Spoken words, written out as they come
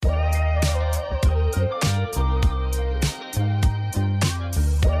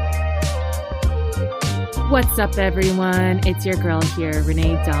What's up, everyone? It's your girl here,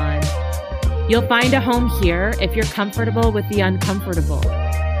 Renee Dawn. You'll find a home here if you're comfortable with the uncomfortable.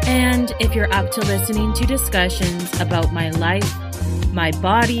 And if you're up to listening to discussions about my life, my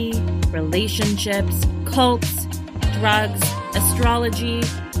body, relationships, cults, drugs, astrology,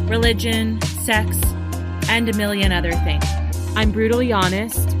 religion, sex, and a million other things. I'm brutally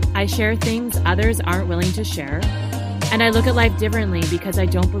honest. I share things others aren't willing to share. And I look at life differently because I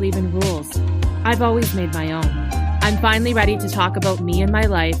don't believe in rules. I've always made my own. I'm finally ready to talk about me and my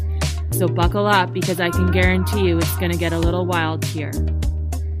life, so buckle up because I can guarantee you it's going to get a little wild here.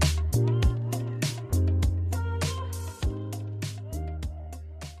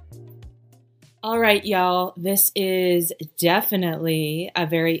 All right, y'all, this is definitely a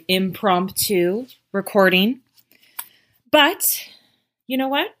very impromptu recording, but you know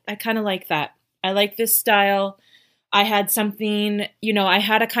what? I kind of like that. I like this style. I had something, I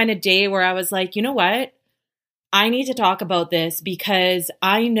had a kind of day where I was like, you know what? I need to talk about this because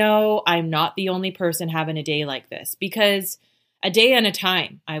I know I'm not the only person having a day like this, because a day and a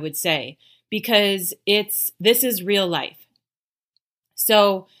time, I would say, because this is real life.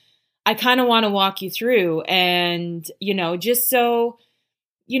 So I kind of want to walk you through and, just so,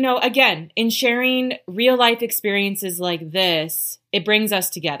 again, in sharing real life experiences like this, it brings us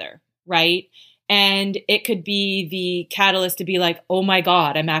together, right? And it could be the catalyst to be like, oh my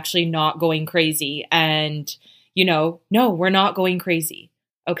God, I'm actually not going crazy. And, no, we're not going crazy.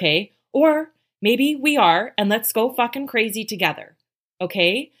 Okay. Or maybe we are, and let's go fucking crazy together.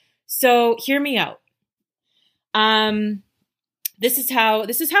 Okay. So hear me out. This is how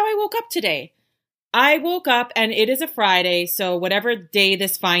I woke up today. I woke up and it is a Friday. So whatever day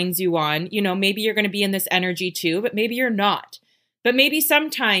this finds you on, maybe you're going to be in this energy too, but maybe you're not. But maybe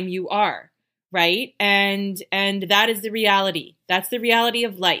sometime you are. Right? And that is the reality. That's the reality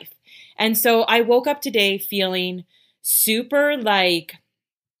of life. And so I woke up today feeling super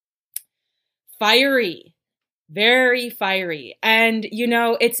fiery, very fiery. And,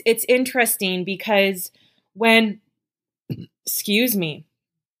 it's interesting because when, excuse me,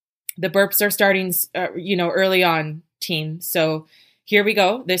 the burps are starting, early on, team. So here we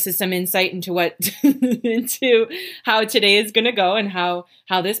go. This is some insight into into how today is going to go and how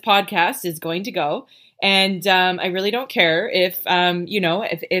this podcast is going to go. And I really don't care if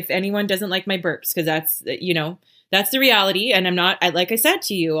anyone doesn't like my burps, because that's the reality. And I'm not, like I said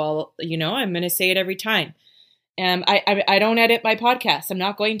to you all, I'm going to say it every time. I don't edit my podcast. I'm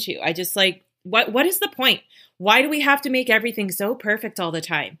not going to. I just what is the point? Why do we have to make everything so perfect all the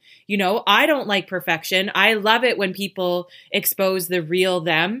time? I don't like perfection. I love it when people expose the real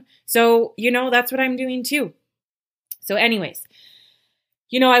them. So, that's what I'm doing too. So anyways,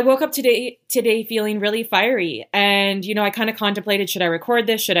 I woke up today feeling really fiery, and, I kind of contemplated, should I record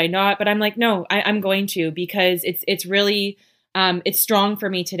this? Should I not? But I'm like, no, I'm going to, because it's really, it's strong for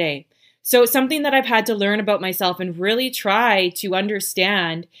me today. So something that I've had to learn about myself and really try to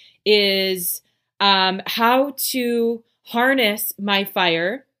understand is how to harness my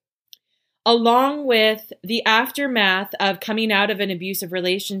fire along with the aftermath of coming out of an abusive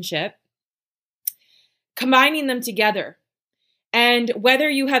relationship, combining them together. And whether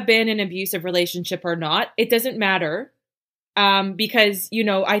you have been in an abusive relationship or not, it doesn't matter, because,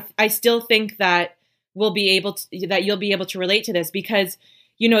 I still think that you'll be able to relate to this, because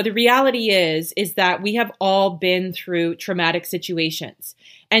the reality is that we have all been through traumatic situations.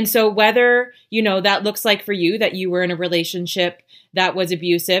 And so whether, that looks like for you that you were in a relationship that was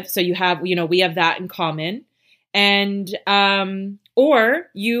abusive, so you have, we have that in common, and, or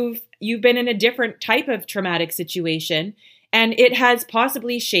you've been in a different type of traumatic situation, and it has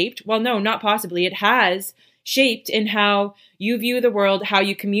possibly shaped, well, no, not possibly, it has shaped in how you view the world, how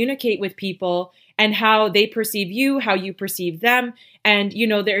you communicate with people, and how they perceive you, how you perceive them. And,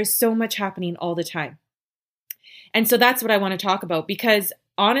 there is so much happening all the time. And so that's what I want to talk about, because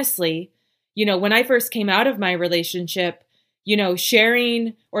honestly, when I first came out of my relationship,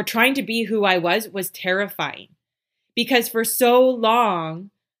 sharing or trying to be who I was terrifying, because for so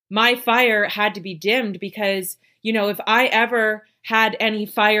long, my fire had to be dimmed, because, if I ever had any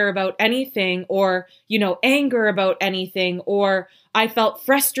fire about anything, or, anger about anything, or I felt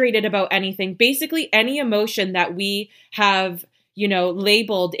frustrated about anything, basically any emotion that we have,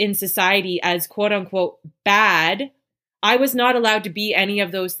 labeled in society as quote unquote bad, I was not allowed to be any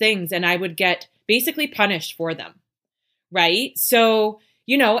of those things, and I would get basically punished for them. Right? So,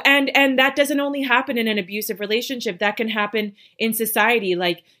 and that doesn't only happen in an abusive relationship. That can happen in society.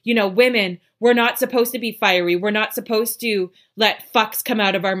 Like, women, we're not supposed to be fiery. We're not supposed to let fucks come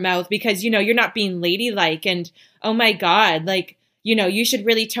out of our mouth because, you're not being ladylike. And oh my God, you should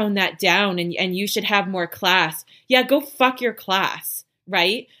really tone that down and you should have more class. Yeah, go fuck your class,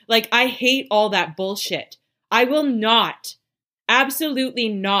 right? Like, I hate all that bullshit. I will not, absolutely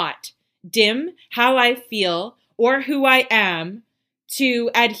not dim how I feel or who I am to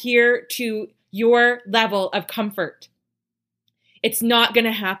adhere to your level of comfort. It's not going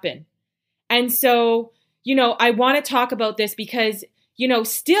to happen. And so, I want to talk about this because,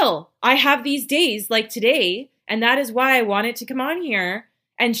 still I have these days like today, and that is why I wanted to come on here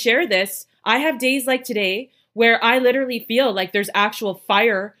and share this. I have days like today where I literally feel like there's actual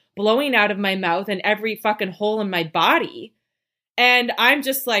fire blowing out of my mouth and every fucking hole in my body. And I'm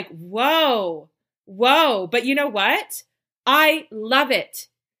just like, whoa. But you know what? I love it.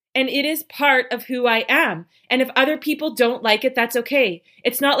 And it is part of who I am. And if other people don't like it, that's okay.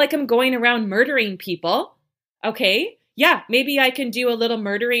 It's not like I'm going around murdering people. Okay? Yeah, maybe I can do a little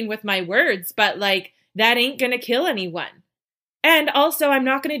murdering with my words, but like, that ain't gonna kill anyone. And also, I'm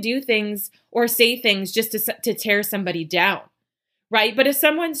not gonna do things or say things just to tear somebody down, right? But if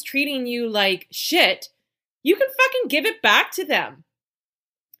someone's treating you like shit, you can fucking give it back to them.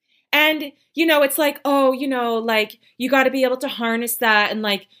 And, it's like, oh, like, you got to be able to harness that and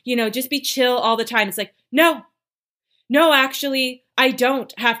like, just be chill all the time. It's like, no, actually, I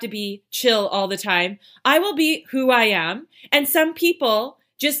don't have to be chill all the time. I will be who I am. And some people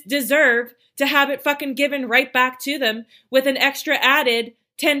just deserve to have it fucking given right back to them with an extra added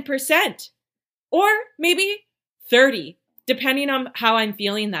 10% or maybe 30, depending on how I'm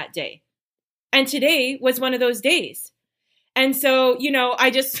feeling that day. And today was one of those days. And so, I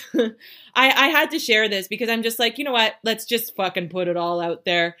just, I had to share this because I'm just like, you know what, let's just fucking put it all out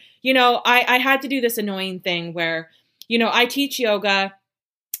there. I had to do this annoying thing where, I teach yoga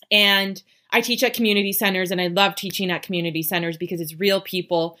and I teach at community centers, and I love teaching at community centers because it's real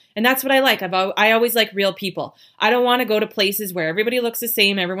people. And that's what I like. I always like real people. I don't want to go to places where everybody looks the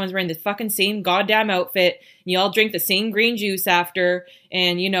same. Everyone's wearing the fucking same goddamn outfit. And you all drink the same green juice after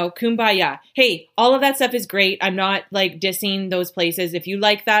and, kumbaya. Hey, all of that stuff is great. I'm not like dissing those places. If you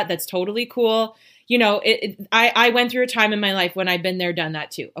like that, that's totally cool. I went through a time in my life when I've been there, done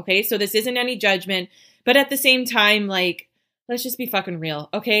that too. Okay. So this isn't any judgment, but at the same time, like, let's just be fucking real.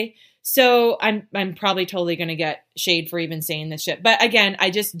 Okay. So I'm probably totally going to get shade for even saying this shit. But again,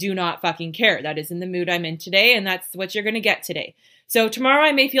 I just do not fucking care. That is in the mood I'm in today. And that's what you're going to get today. So tomorrow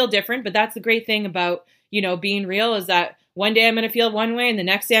I may feel different, but that's the great thing about, being real is that one day I'm going to feel one way and the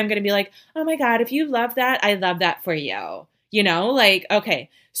next day I'm going to be like, oh my God, if you love that, I love that for you. Okay.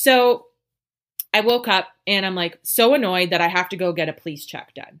 So I woke up and I'm like so annoyed that I have to go get a police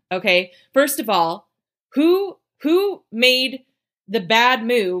check done. Okay. First of all, who made the bad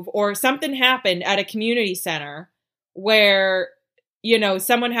move or something happened at a community center where,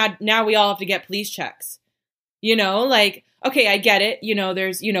 someone now we all have to get police checks, like, okay, I get it.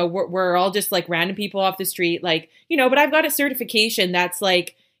 There's, we're all just like random people off the street, like, but I've got a certification that's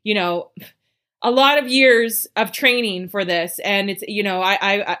like, a lot of years of training for this. And it's,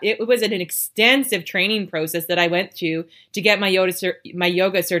 it was an extensive training process that I went to get my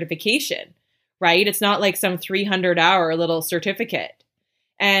yoga certification. Right? It's not like some 300-hour little certificate.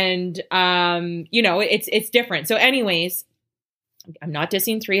 And, it's different. So anyways, I'm not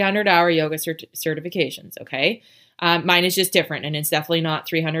dissing 300-hour yoga certifications. Okay. Mine is just different and it's definitely not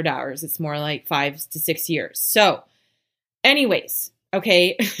 300 hours. It's more like 5 to 6 years. So anyways,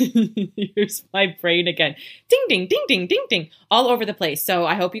 okay. Here's my brain again. Ding, ding, ding, ding, ding, ding, all over the place. So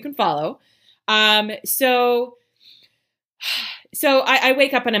I hope you can follow. So I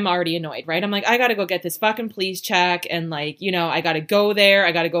wake up and I'm already annoyed, right? I'm like, I got to go get this fucking police check. And like, I got to go there.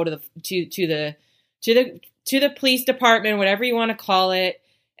 I got to go to the police department, whatever you want to call it.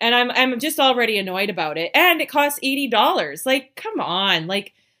 And I'm just already annoyed about it. And it costs $80. Like, come on.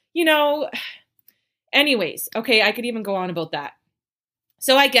 Like, anyways, okay. I could even go on about that.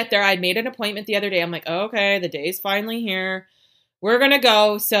 So I get there. I'd made an appointment the other day. I'm like, okay, the day's finally here. We're going to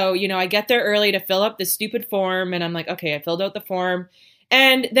go. So, I get there early to fill up this stupid form. And I'm like, okay, I filled out the form.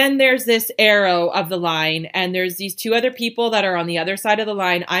 And then there's this arrow of the line. And there's these two other people that are on the other side of the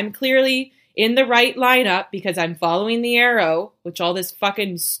line. I'm clearly in the right lineup because I'm following the arrow, which all this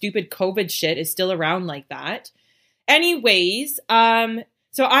fucking stupid COVID shit is still around like that. Anyways,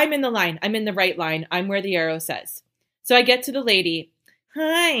 so I'm in the line. I'm in the right line. I'm where the arrow says. So I get to the lady.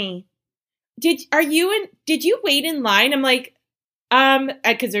 Hi. Did you wait in line? I'm like,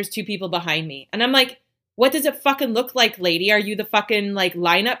 because there's two people behind me. And I'm like, what does it fucking look like, lady? Are you the fucking like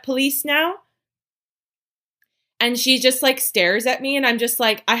lineup police now? And she just like stares at me and I'm just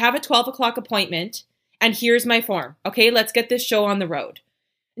like, I have a 12 o'clock appointment and here's my form. Okay, let's get this show on the road.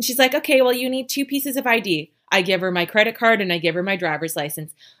 And she's like, okay, well, you need 2 pieces of ID. I give her my credit card and I give her my driver's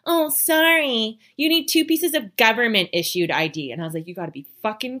license. Oh, sorry. You need 2 pieces of government issued ID. And I was like, you got to be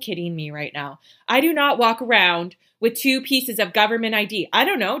fucking kidding me right now. I do not walk around with 2 pieces of government ID. I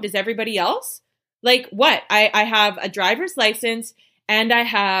don't know. Does everybody else? Like what? I have a driver's license and I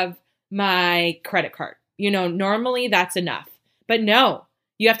have my credit card. Normally that's enough. But no,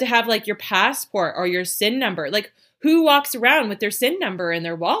 you have to have like your passport or your SIN number. Like who walks around with their SIN number in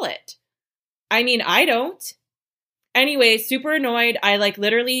their wallet? I mean, I don't. Anyway, super annoyed. I like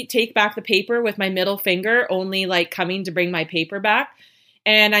literally take back the paper with my middle finger, only like coming to bring my paper back.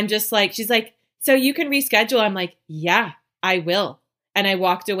 And I'm just like, she's like, so you can reschedule. I'm like, yeah, I will. And I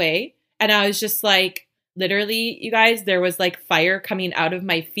walked away and I was just like, literally, you guys, there was like fire coming out of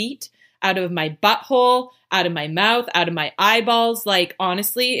my feet, out of my butthole, out of my mouth, out of my eyeballs. Like,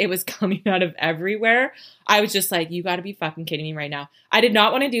 honestly, it was coming out of everywhere. I was just like, you got to be fucking kidding me right now. I did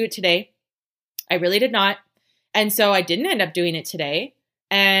not want to do it today. I really did not. And so I didn't end up doing it today.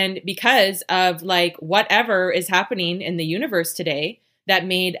 And because of like whatever is happening in the universe today that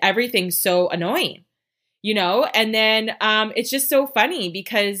made everything so annoying, and then it's just so funny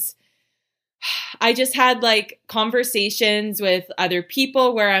because I just had like conversations with other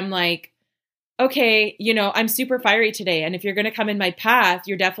people where I'm like, okay, I'm super fiery today. And if you're going to come in my path,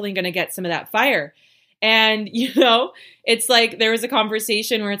 you're definitely going to get some of that fire. And, it's like there was a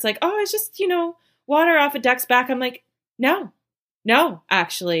conversation where it's like, oh, it's just, water off a duck's back. I'm like, no,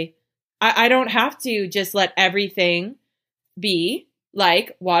 actually, I don't have to just let everything be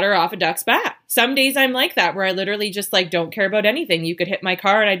like water off a duck's back. Some days I'm like that where I literally just like don't care about anything. You could hit my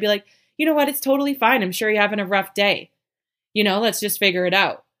car and I'd be like, you know what? It's totally fine. I'm sure you're having a rough day. Let's just figure it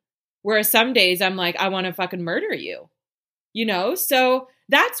out. Whereas some days I'm like, I want to fucking murder you, So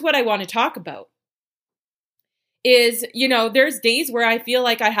that's what I want to talk about is, there's days where I feel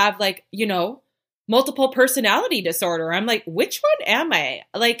like I have like, multiple personality disorder. I'm like, which one am I?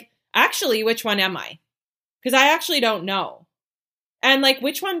 Like, actually, which one am I? Because I actually don't know. And like,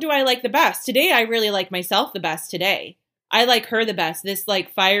 which one do I like the best? Today, I really like myself the best today. I like her the best. This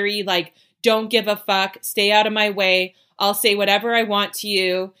like fiery, like, don't give a fuck, stay out of my way. I'll say whatever I want to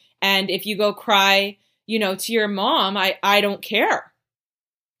you. And if you go cry, to your mom, I don't care.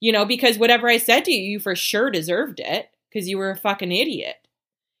 Because whatever I said to you, you for sure deserved it because you were a fucking idiot.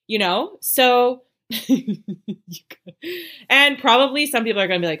 So, and probably some people are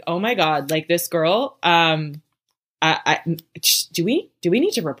going to be like, oh my God, like this girl, do we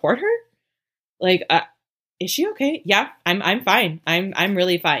need to report her? Like, is she okay? Yeah, I'm fine. I'm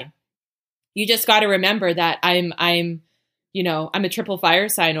really fine. You just got to remember that I'm a triple fire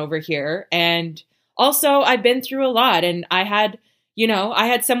sign over here. And also I've been through a lot and I had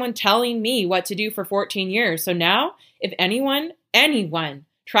someone telling me what to do for 14 years. So now if anyone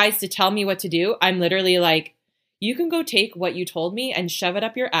tries to tell me what to do, I'm literally like, you can go take what you told me and shove it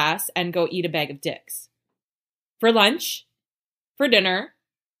up your ass and go eat a bag of dicks. For lunch, for dinner,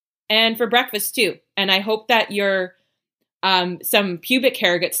 and for breakfast too. And I hope that your some pubic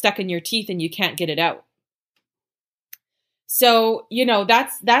hair gets stuck in your teeth and you can't get it out. So,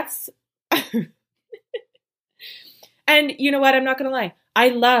 that's and you know what? I'm not going to lie. I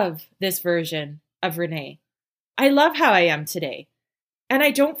love this version of Renee. I love how I am today. And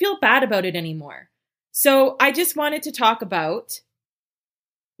I don't feel bad about it anymore. So I just wanted to talk about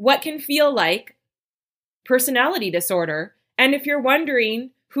what can feel like personality disorder. And if you're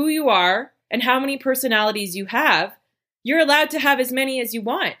wondering who you are and how many personalities you have, you're allowed to have as many as you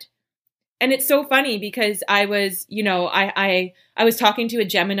want. And it's so funny because I was, I was talking to a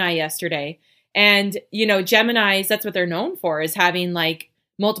Gemini yesterday. And, Geminis, that's what they're known for, is having like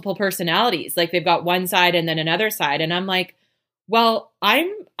multiple personalities. Like they've got one side and then another side. And I'm like, well, I'm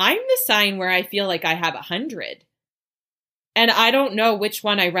the sign where I feel like I have 100. And I don't know which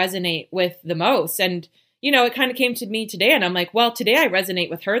one I resonate with the most. And, it kind of came to me today and I'm like, well, today I resonate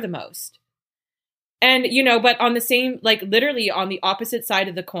with her the most. And, but on the same, like literally on the opposite side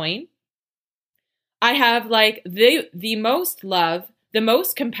of the coin, I have like the most love, the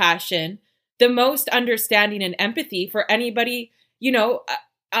most compassion, the most understanding and empathy for anybody.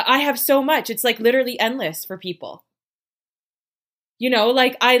 I have so much. It's like literally endless for people.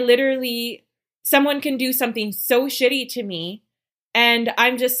 Like I literally, someone can do something so shitty to me and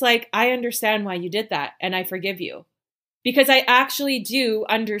I'm just like, I understand why you did that and I forgive you. Because I actually do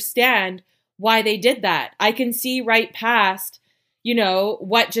understand why they did that. I can see right past,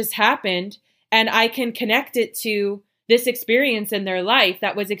 what just happened and I can connect it to this experience in their life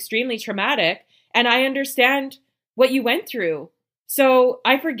that was extremely traumatic and I understand what you went through. So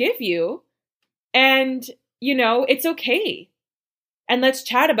I forgive you and, it's okay. And let's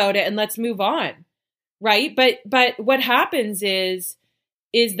chat about it and let's move on. right? But what happens is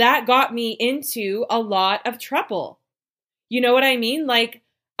that got me into a lot of trouble. You know what I mean? Like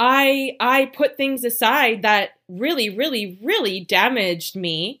I put things aside that really, really, really damaged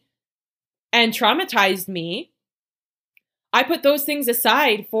me and traumatized me. I put those things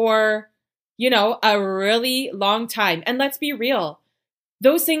aside for, a really long time. And let's be real.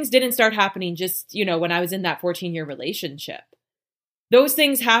 Those things didn't start happening just, when I was in that 14-year relationship. Those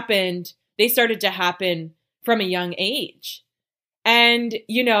things happened. They started to happen from a young age. And,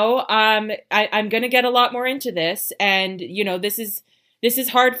 I'm going to get a lot more into this. And, this is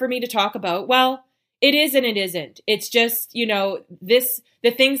hard for me to talk about. Well, it is and it isn't. It's just, the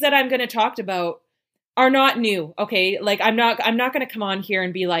things that I'm going to talk about are not new. Okay. Like I'm not going to come on here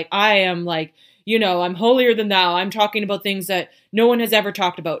and be like, I am like, I'm holier than thou. I'm talking about things that no one has ever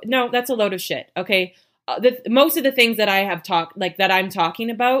talked about. No, that's a load of shit. Okay. Most of the things that I have talked, like that I'm talking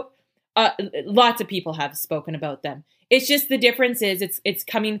about, lots of people have spoken about them. It's just the difference is it's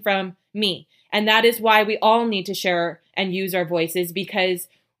coming from me. And that is why we all need to share and use our voices, because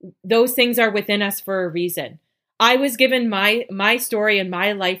those things are within us for a reason. I was given my story and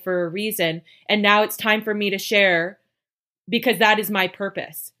my life for a reason. And now it's time for me to share because that is my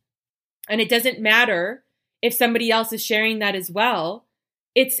purpose. And it doesn't matter if somebody else is sharing that as well.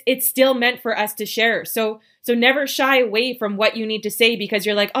 It's still meant for us to share. So never shy away from what you need to say because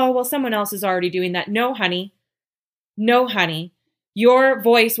you're like, oh, well, someone else is already doing that. No, honey. No, honey. Your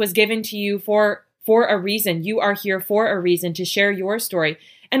voice was given to you for a reason. You are here for a reason to share your story.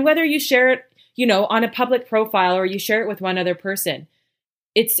 And whether you share it, on a public profile or you share it with one other person,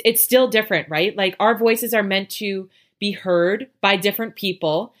 it's still different, right? Like our voices are meant to be heard by different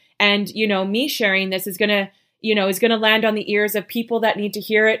people. And, me sharing this is going to land on the ears of people that need to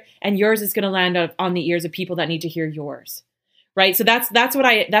hear it. And yours is going to land on the ears of people that need to hear yours. Right. So that's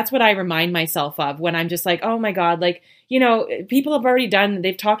what I remind myself of when I'm just like, oh my God, like, people have already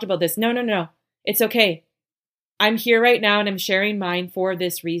they've talked about this. No. It's okay. I'm here right now and I'm sharing mine for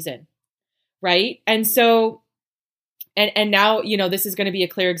this reason. Right. And so, and now, this is going to be a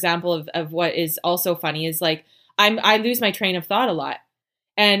clear example of what is also funny is like, I lose my train of thought a lot.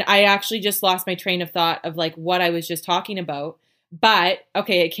 And I actually just lost my train of thought of like what I was just talking about, but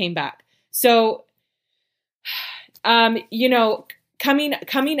okay, it came back. So, coming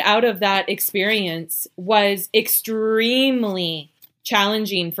out of that experience was extremely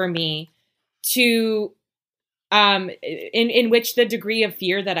challenging for me to, in which the degree of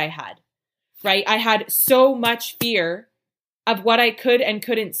fear that I had, right? I had so much fear of what I could and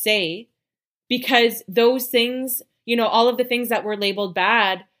couldn't say because those things, all of the things that were labeled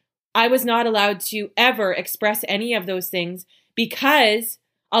bad, I was not allowed to ever express any of those things because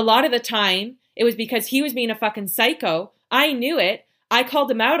a lot of the time it was because he was being a fucking psycho. I knew it. I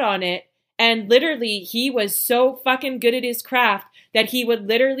called him out on it. And literally he was so fucking good at his craft that he would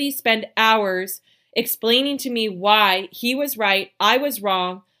literally spend hours explaining to me why he was right. I was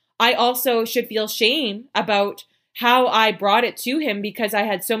wrong. I also should feel shame about how I brought it to him because I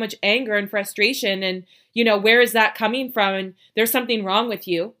had so much anger and frustration and, where is that coming from? And there's something wrong with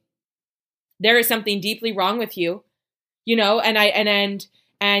you. There is something deeply wrong with you,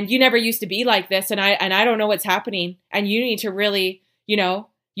 and you never used to be like this. And I don't know what's happening. And you need to really, you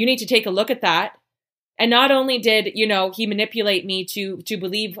need to take a look at that. And not only did, he manipulate me to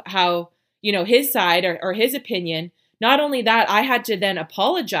believe how, his side or his opinion, not only that, I had to then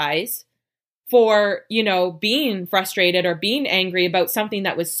apologize for, being frustrated or being angry about something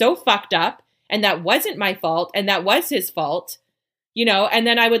that was so fucked up and that wasn't my fault and that was his fault, and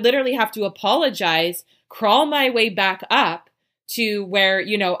then I would literally have to apologize, crawl my way back up to where,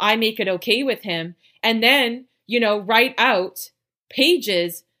 I make it okay with him and then, write out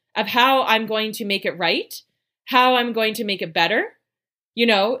pages of how I'm going to make it right, how I'm going to make it better,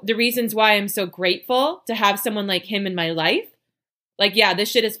 the reasons why I'm so grateful to have someone like him in my life. Like, yeah,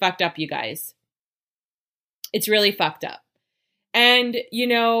 this shit is fucked up, you guys. It's really fucked up. And,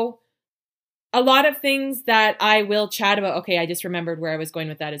 a lot of things that I will chat about. Okay, I just remembered where I was going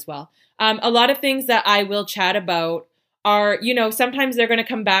with that as well. A lot of things that I will chat about are, sometimes they're going to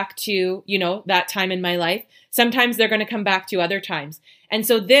come back to, that time in my life. Sometimes they're going to come back to other times. And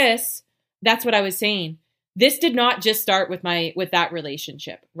so that's what I was saying. This did not just start with that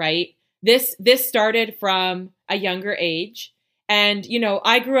relationship, right? This started from a younger age. And,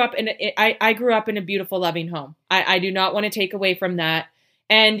 I grew up in a beautiful, loving home. I do not want to take away from that.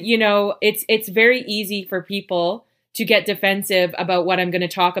 And, it's very easy for people to get defensive about what I'm going to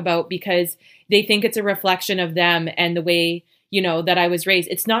talk about because they think it's a reflection of them and the way, that I was raised.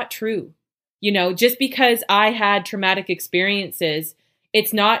 It's not true. Just because I had traumatic experiences,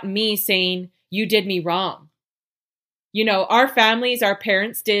 it's not me saying, you did me wrong. You know, our families, our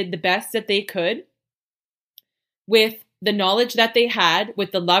parents did the best that they could with the knowledge that they had,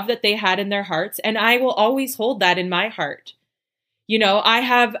 with the love that they had in their hearts. And I will always hold that in my heart. You know, I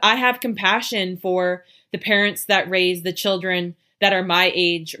have compassion for the parents that raise the children that are my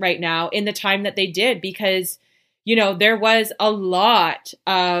age right now in the time that they did, because, you know, there was a lot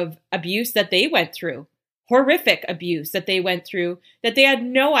of abuse that they went through, horrific abuse that they went through that they had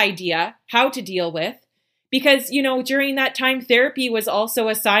no idea how to deal with, because, you know, during that time, therapy was also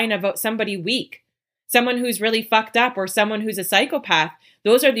a sign of somebody weak, someone who's really fucked up, or someone who's a psychopath.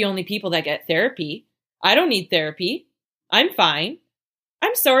 Those are the only people that get therapy. I don't need therapy. I'm fine.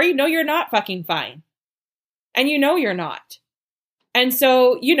 I'm sorry. No, you're not fucking fine. And you know you're not. And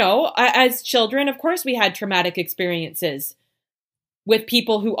so, you know, as children, of course, we had traumatic experiences with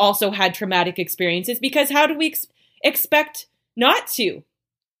people who also had traumatic experiences, because how do we expect not to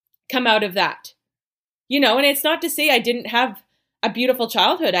come out of that? You know, and it's not to say I didn't have a beautiful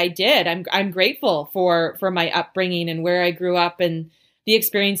childhood. I did. I'm grateful for my upbringing and where I grew up and the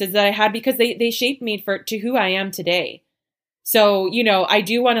experiences that I had, because they shaped me to who I am today. So, you know, I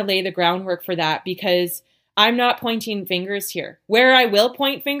do want to lay the groundwork for that, because I'm not pointing fingers here. Where I will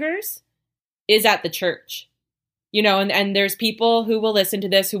point fingers is at the church. You know, and there's people who will listen to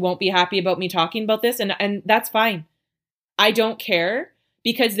this who won't be happy about me talking about this, and that's fine. I don't care,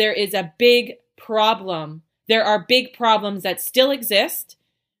 because there is a big problem. There are big problems that still exist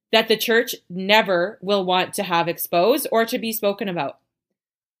that the church never will want to have exposed or to be spoken about.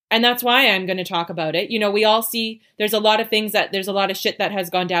 And that's why I'm going to talk about it. You know, we all see there's a lot of shit that has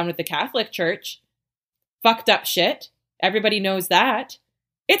gone down with the Catholic Church. Fucked up shit. Everybody knows that.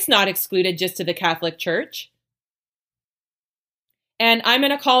 It's not excluded just to the Catholic Church. And I'm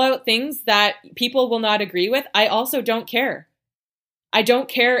going to call out things that people will not agree with. I also don't care. I don't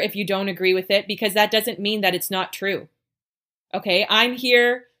care if you don't agree with it, because that doesn't mean that it's not true. Okay, I'm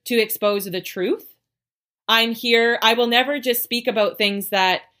here to expose the truth. I'm here. I will never just speak about things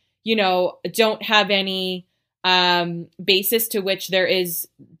that, you know, don't have any basis to which there is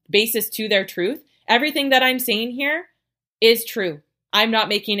basis to their truth. Everything that I'm saying here is true. I'm not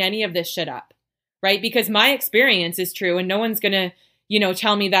making any of this shit up, right? Because my experience is true, and no one's going to, you know,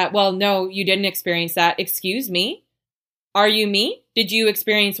 tell me that, well, no, you didn't experience that. Excuse me? Are you me? Did you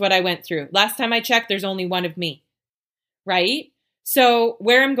experience what I went through? Last time I checked, there's only one of me, right? So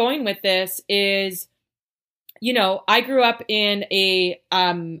where I'm going with this is, you know, I grew up in a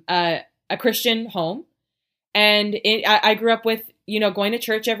Christian home, and I grew up with, you know, going to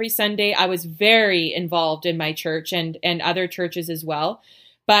church every Sunday. I was very involved in my church and other churches as well.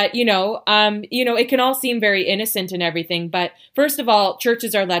 But, you know, it can all seem very innocent and everything. But first of all,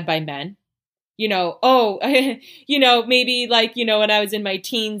 churches are led by men. You know, you know, maybe like, you know, when I was in my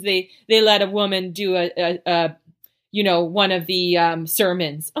teens, they let a woman do a you know, one of the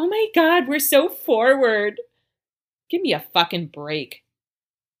sermons. Oh my God, we're so forward. Give me a fucking break.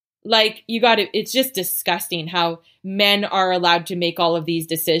 Like, it's just disgusting how men are allowed to make all of these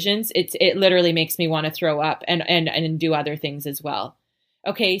decisions. It literally makes me want to throw up and do other things as well.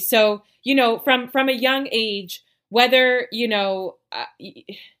 Okay, so, you know, from a young age, whether, you know,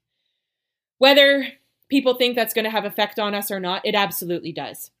 whether people think that's going to have effect on us or not, it absolutely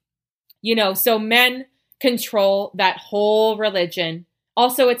does. You know, so men control that whole religion.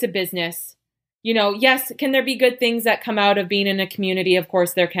 Also, it's a business. You know, yes, can there be good things that come out of being in a community? Of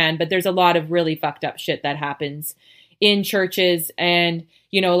course there can, but there's a lot of really fucked up shit that happens in churches, and,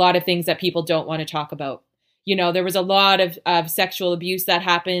 you know, a lot of things that people don't want to talk about. You know, there was a lot of sexual abuse that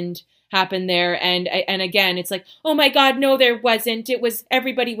happened there. And again, it's like, oh my God, no, there wasn't.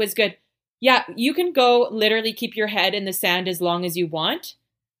 Everybody was good. Yeah, you can go literally keep your head in the sand as long as you want.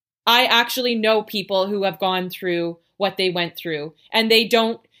 I actually know people who have gone through what they went through, and they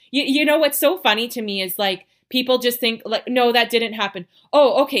don't, you know, what's so funny to me is like, people just think like, no, that didn't happen.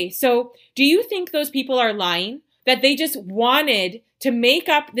 Oh, okay. So do you think those people are lying? That they just wanted to make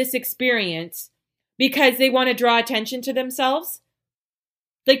up this experience because they want to draw attention to themselves?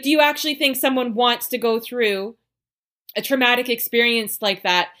 Like, do you actually think someone wants to go through a traumatic experience like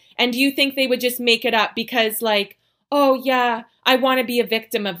that? And do you think they would just make it up because, like, oh yeah, I want to be a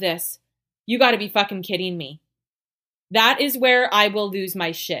victim of this? You got to be fucking kidding me. That is where I will lose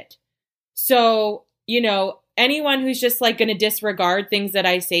my shit. So, you know, anyone who's just like going to disregard things that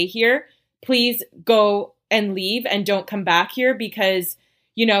I say here, please go and leave and don't come back here, because,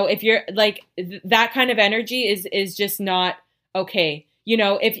 you know, if you're like, that kind of energy is just not okay. You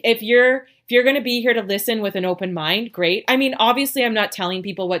know, if you're going to be here to listen with an open mind, great. I mean, obviously I'm not telling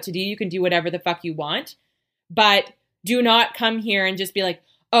people what to do. You can do whatever the fuck you want, but do not come here and just be like,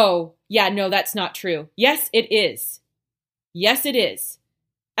 oh, yeah, no, that's not true. Yes, it is. Yes, it is.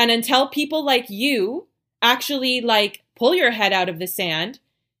 And until people like you actually like pull your head out of the sand,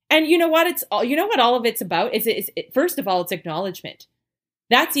 and you know what all of it's about is first of all, it's acknowledgement.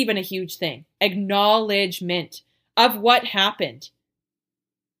 That's even a huge thing. Acknowledgement of what happened.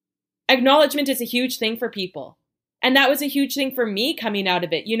 Acknowledgement is a huge thing for people. And that was a huge thing for me coming out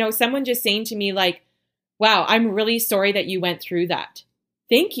of it. You know, someone just saying to me like, wow, I'm really sorry that you went through that.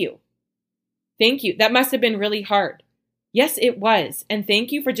 Thank you. Thank you. That must have been really hard. Yes, it was. And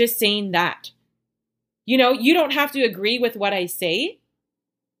thank you for just saying that. You know, you don't have to agree with what I say.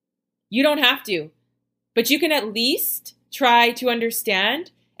 You don't have to. But you can at least try to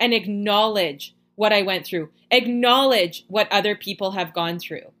understand and acknowledge what I went through. Acknowledge what other people have gone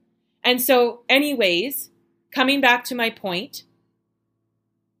through. And so, anyways, coming back to my point,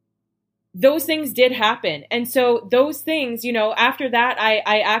 those things did happen. And so those things, you know, after that,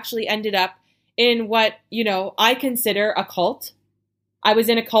 I actually ended up in what, you know, I consider a cult. I was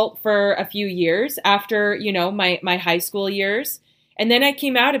in a cult for a few years after, you know, my high school years. And then I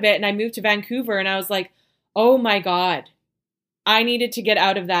came out of it and I moved to Vancouver and I was like, oh my God, I needed to get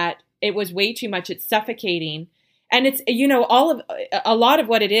out of that. It was way too much. It's suffocating. And it's, you know, a lot of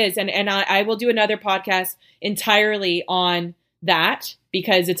what it is. And I will do another podcast entirely on that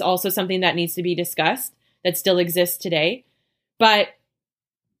because it's also something that needs to be discussed that still exists today. But,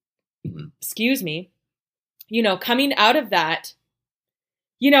 excuse me, you know, coming out of that,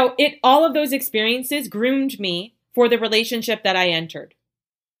 you know, all of those experiences groomed me for the relationship that I entered.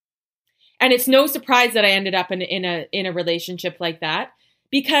 And it's no surprise that I ended up in a relationship like that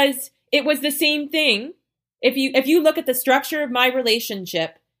because it was the same thing. If you look at the structure of my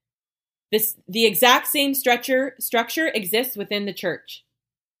relationship, the exact same structure exists within the church.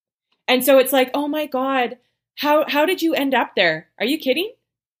 And so it's like, oh my God, how did you end up there? Are you kidding?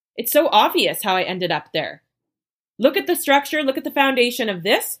 It's so obvious how I ended up there. Look at the structure, look at the foundation of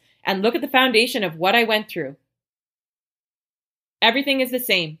this, and look at the foundation of what I went through. Everything is the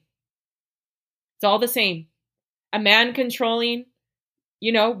same. It's all the same. A man controlling,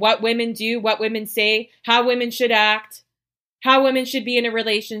 you know, what women do, what women say, how women should act, how women should be in a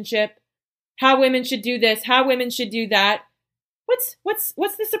relationship, how women should do this, how women should do that. What's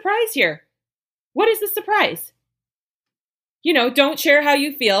the surprise here? What is the surprise? You know, don't share how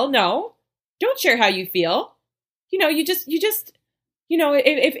you feel. No, don't share how you feel. You know, you just, you know,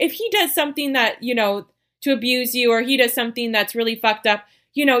 if he does something that, you know, to abuse you or he does something that's really fucked up,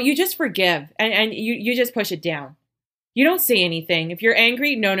 you know, you just forgive and you just push it down. You don't say anything. If you're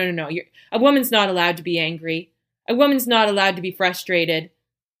angry, no. A woman's not allowed to be angry. A woman's not allowed to be frustrated.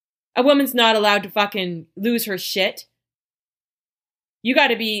 A woman's not allowed to fucking lose her shit. You got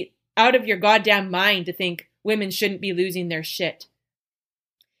to be out of your goddamn mind to think women shouldn't be losing their shit.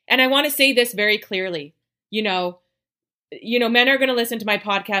 And I want to say this very clearly. You know, men are going to listen to my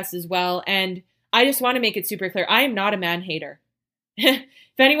podcast as well. And I just want to make it super clear. I am not a man hater.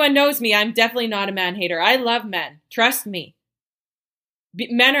 If anyone knows me, I'm definitely not a man hater. I love men. Trust me.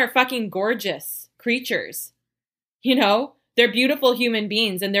 Men are fucking gorgeous creatures. You know, they're beautiful human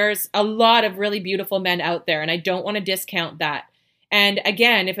beings. And there's a lot of really beautiful men out there. And I don't want to discount that. And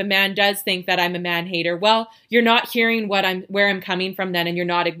again, if a man does think that I'm a man hater, well, you're not hearing where I'm coming from then. And you're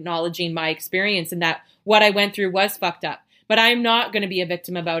not acknowledging my experience and that what I went through was fucked up. But I'm not going to be a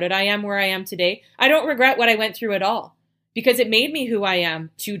victim about it. I am where I am today. I don't regret what I went through at all because it made me who I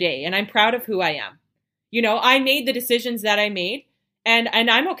am today. And I'm proud of who I am. You know, I made the decisions that I made and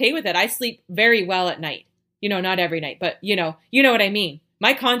I'm okay with it. I sleep very well at night. You know, not every night, but you know what I mean.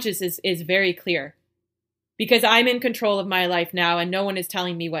 My conscience is very clear because I'm in control of my life now and no one is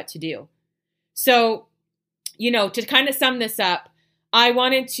telling me what to do. So, you know, to kind of sum this up, I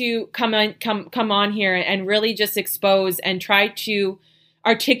wanted to come on here and really just expose and try to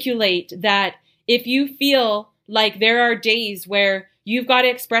articulate that if you feel like there are days where you've got to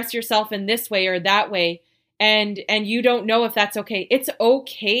express yourself in this way or that way, and you don't know if that's okay, it's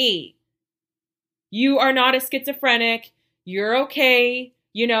okay. You are not a schizophrenic. You're okay.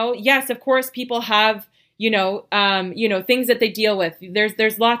 You know, yes, of course, people have, things that they deal with.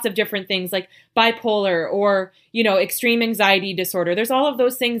 There's lots of different things like bipolar or, extreme anxiety disorder. There's all of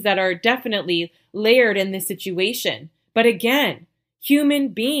those things that are definitely layered in this situation. But again, human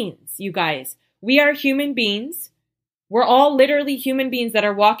beings, you guys, we are human beings. We're all literally human beings that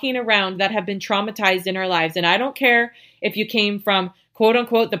are walking around that have been traumatized in our lives. And I don't care if you came from quote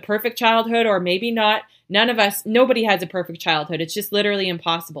unquote the perfect childhood or maybe not. Nobody has a perfect childhood. It's just literally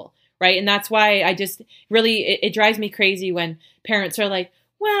impossible. Right. And that's why I just really, it drives me crazy when parents are like,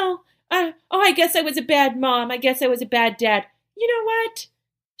 well, I guess I was a bad mom. I guess I was a bad dad. You know what?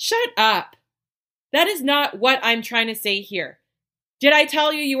 Shut up. That is not what I'm trying to say here. Did I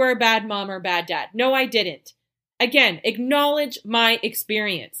tell you you were a bad mom or a bad dad? No, I didn't. Again, acknowledge my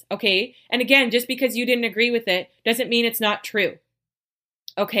experience, okay? And again, just because you didn't agree with it doesn't mean it's not true,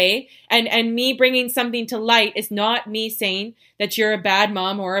 okay? And me bringing something to light is not me saying that you're a bad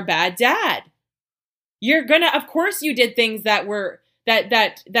mom or a bad dad. You're gonna, of course you did things that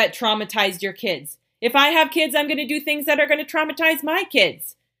traumatized your kids. If I have kids, I'm gonna do things that are gonna traumatize my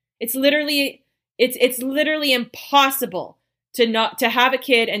kids. It's literally impossible to have a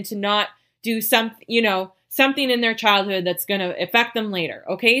kid and to not do something in their childhood that's going to affect them later.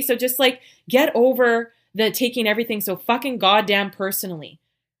 Okay. So just like get over the taking everything so fucking goddamn personally,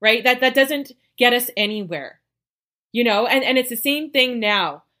 right? That doesn't get us anywhere, and it's the same thing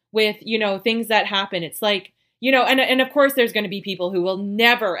now with, things that happen. It's like, and of course there's going to be people who will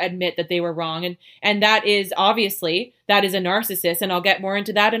never admit that they were wrong. And that is obviously, that is a narcissist. And I'll get more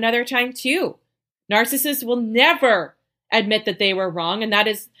into that another time too. Narcissists will never admit that they were wrong. And that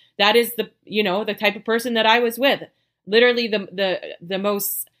is the, the type of person that I was with. Literally the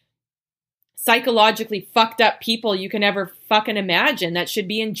most psychologically fucked up people you can ever fucking imagine that should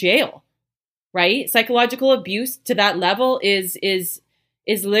be in jail, right? Psychological abuse to that level is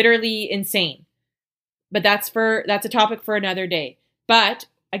literally insane. But that's a topic for another day. But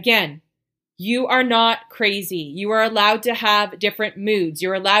again, you are not crazy. You are allowed to have different moods.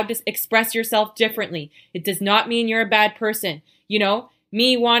 You're allowed to express yourself differently. It does not mean you're a bad person.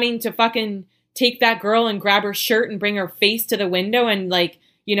 Me wanting to fucking take that girl and grab her shirt and bring her face to the window and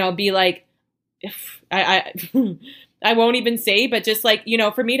be like, I won't even say, but just like,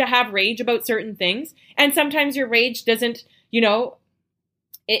 for me to have rage about certain things. And sometimes your rage doesn't,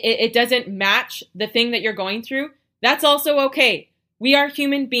 it doesn't match the thing that you're going through. That's also okay. We are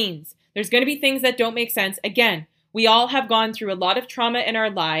human beings. There's going to be things that don't make sense. Again, we all have gone through a lot of trauma in our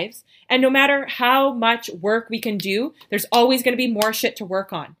lives. And no matter how much work we can do, there's always going to be more shit to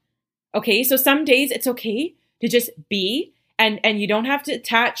work on. Okay, so some days it's okay to just be, and you don't have to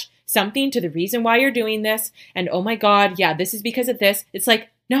attach something to the reason why you're doing this. And oh my God, yeah, this is because of this. It's like,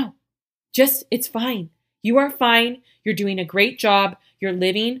 no, it's fine. You are fine. You're doing a great job. You're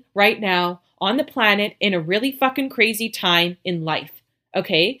living right now on the planet in a really fucking crazy time in life.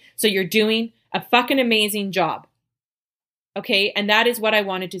 Okay, so you're doing a fucking amazing job. Okay, and that is what I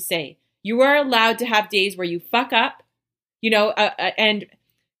wanted to say. You are allowed to have days where you fuck up, and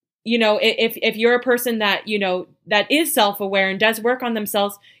if you're a person that, that is self-aware and does work on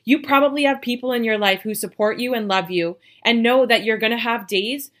themselves, you probably have people in your life who support you and love you and know that you're going to have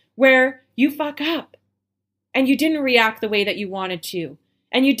days where you fuck up and you didn't react the way that you wanted to,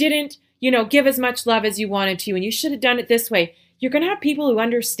 and you didn't, give as much love as you wanted to, and you should have done it this way. You're going to have people who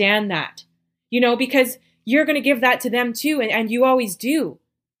understand that, because you're going to give that to them too. And you always do.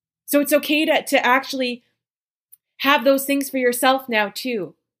 So it's okay to actually have those things for yourself now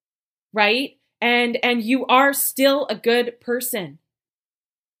too. Right. And you are still a good person.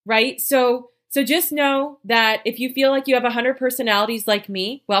 Right. So just know that if you feel like you have 100 personalities like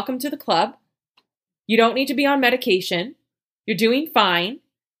me, welcome to the club. You don't need to be on medication. You're doing fine.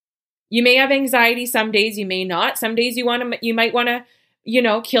 You may have anxiety some days, you may not. Some days you might want to,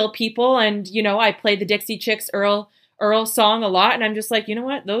 kill people. And, I play the Dixie Chicks Earl song a lot. And I'm just like, you know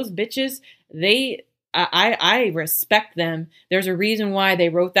what? Those bitches, I respect them. There's a reason why they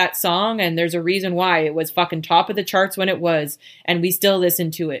wrote that song. And there's a reason why it was fucking top of the charts when it was. And we still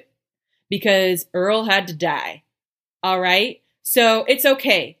listen to it because Earl had to die. All right. So it's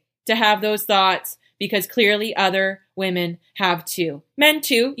okay to have those thoughts, because clearly other women have too. Men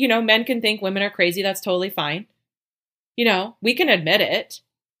too. Men can think women are crazy. That's totally fine. We can admit it.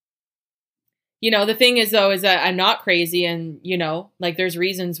 The thing is, though, is that I'm not crazy. And, there's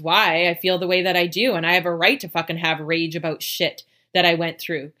reasons why I feel the way that I do. And I have a right to fucking have rage about shit that I went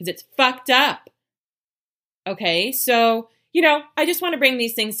through because it's fucked up. Okay. So, I just want to bring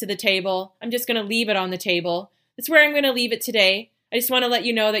these things to the table. I'm just going to leave it on the table. That's where I'm going to leave it today. I just want to let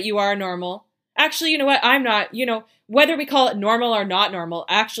you know that you are normal. Actually, you know what? I'm not, whether we call it normal or not normal,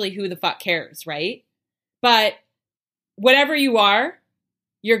 actually, who the fuck cares, right? But whatever you are,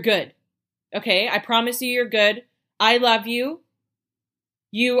 you're good. Okay? I promise you're good. I love you.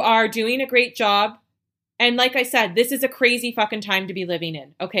 You are doing a great job. And like I said, this is a crazy fucking time to be living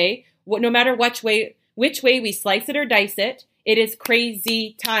in. Okay? No matter which way we slice it or dice it, it is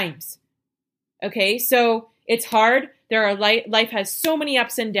crazy times. Okay? So it's hard. Life has so many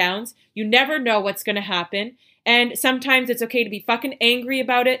ups and downs. You never know what's going to happen. And sometimes it's okay to be fucking angry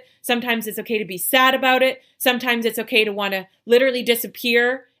about it. Sometimes it's okay to be sad about it. Sometimes it's okay to want to literally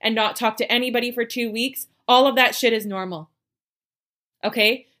disappear and not talk to anybody for 2 weeks. All of that shit is normal.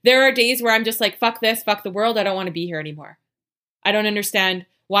 Okay? There are days where I'm just like, fuck this, fuck the world. I don't want to be here anymore. I don't understand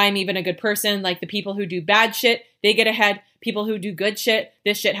why I'm even a good person. Like the people who do bad shit, they get ahead. People who do good shit,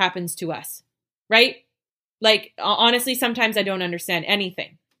 this shit happens to us. Right? Like, honestly, sometimes I don't understand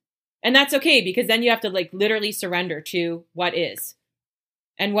anything. And that's okay, because then you have to like literally surrender to what is.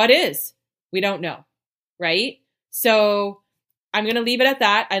 And what is, we don't know. Right? So I'm going to leave it at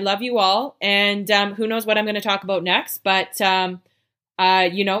that. I love you all. And who knows what I'm going to talk about next. But,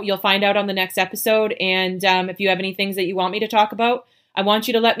 you'll find out on the next episode. And if you have any things that you want me to talk about, I want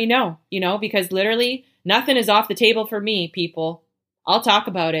you to let me know, because literally nothing is off the table for me, people. I'll talk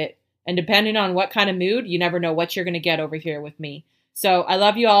about it. And depending on what kind of mood, you never know what you're going to get over here with me. So I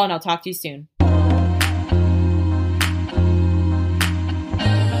love you all, and I'll talk to you soon.